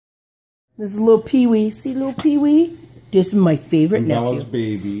This is little Pee-wee. See little Pee-wee? This is my favorite nephew. Bella's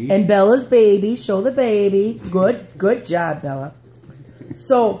baby. And Bella's baby. Show the baby. Good job, Bella.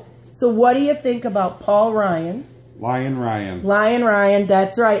 So what do you think about Paul Ryan? Lion Ryan. Lion Ryan,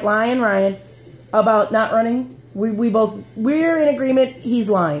 that's right, Lion Ryan. About not running. We're in agreement he's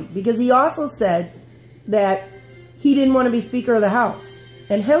lying. Because he also said that he didn't want to be Speaker of the House.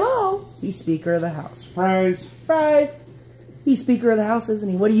 And hello, he's Speaker of the House. Surprise. Surprise. He's Speaker of the House, isn't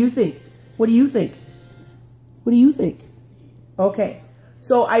he? What do you think? What do you think? What do you think? Okay.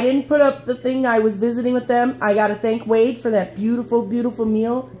 So I didn't put up the thing. I was visiting with them. I got to thank Wade for that beautiful, beautiful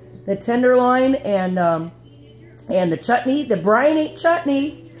meal. The tenderloin and the chutney. The Brian ate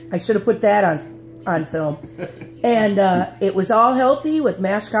chutney. I should have put that on film. And it was all healthy with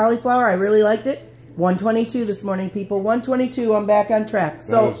mashed cauliflower. I really liked it. 122 this morning, people. 122. I'm back on track.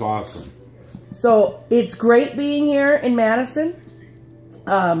 So that was awesome. So it's great being here in Madison.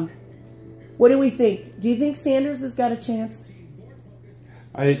 What do we think? Do you think Sanders has got a chance?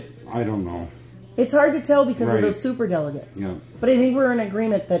 I don't know. It's hard to tell because of those superdelegates. Yeah. But I think we're in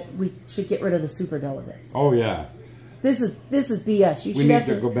agreement that we should get rid of the superdelegates. Oh yeah. This is BS. We need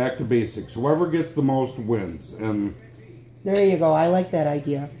to go back to basics. Whoever gets the most wins. And there you go. I like that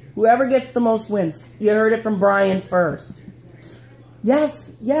idea. Whoever gets the most wins. You heard it from Brian first.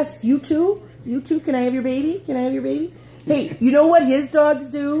 Yes, yes. You too. You too. Can I have your baby? Can I have your baby? Hey, you know what his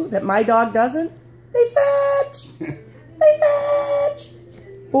dogs do that my dog doesn't? They fetch. They fetch.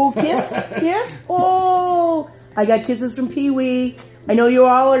 Oh, kiss, kiss. Oh, I got kisses from Pee-wee. I know you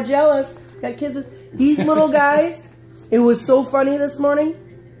all are jealous. Got kisses. These little guys, it was so funny this morning.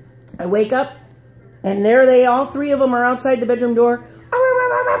 I wake up, and there they, all three of them are outside the bedroom door.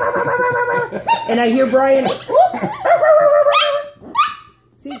 And I hear Brian.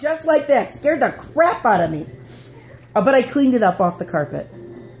 See, just like that. Scared the crap out of me. But I cleaned it up off the carpet.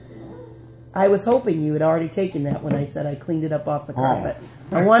 I was hoping you had already taken that when I said I cleaned it up off the carpet.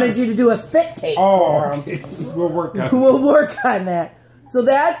 I wanted you to do a spit tape for okay. We'll work on We'll work on that. So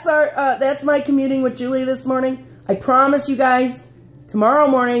that's that's my commuting with Julie this morning. I promise you guys, tomorrow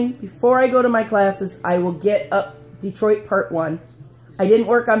morning, before I go to my classes, I will get up Detroit Part 1. I didn't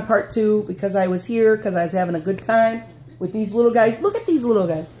work on Part 2 because I was here, because I was having a good time with these little guys. Look at these little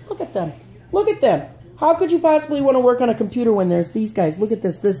guys. Look at them. Look at them. How could you possibly want to work on a computer when there's these guys? Look at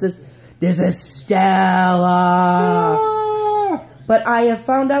this. This is Stella. But I have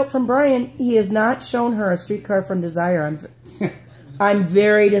found out from Brian, he has not shown her a streetcar from Desire. I'm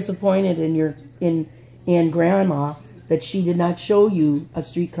very disappointed in Grandma that she did not show you a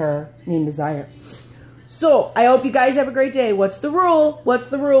streetcar named Desire. So I hope you guys have a great day. What's the rule? What's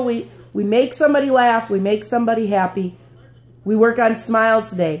the rule? We make somebody laugh. We make somebody happy. We work on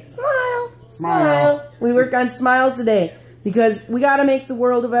smiles today. Smile. Smile. We work on smiles today because we got to make the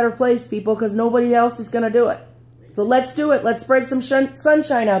world a better place, people, because nobody else is going to do it. So let's do it. Let's spread some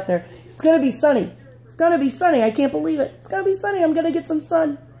sunshine out there. It's going to be sunny. It's going to be sunny. I can't believe it. It's going to be sunny. I'm going to get some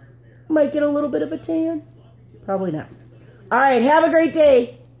sun. Might get a little bit of a tan. Probably not. All right. Have a great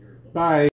day. Bye.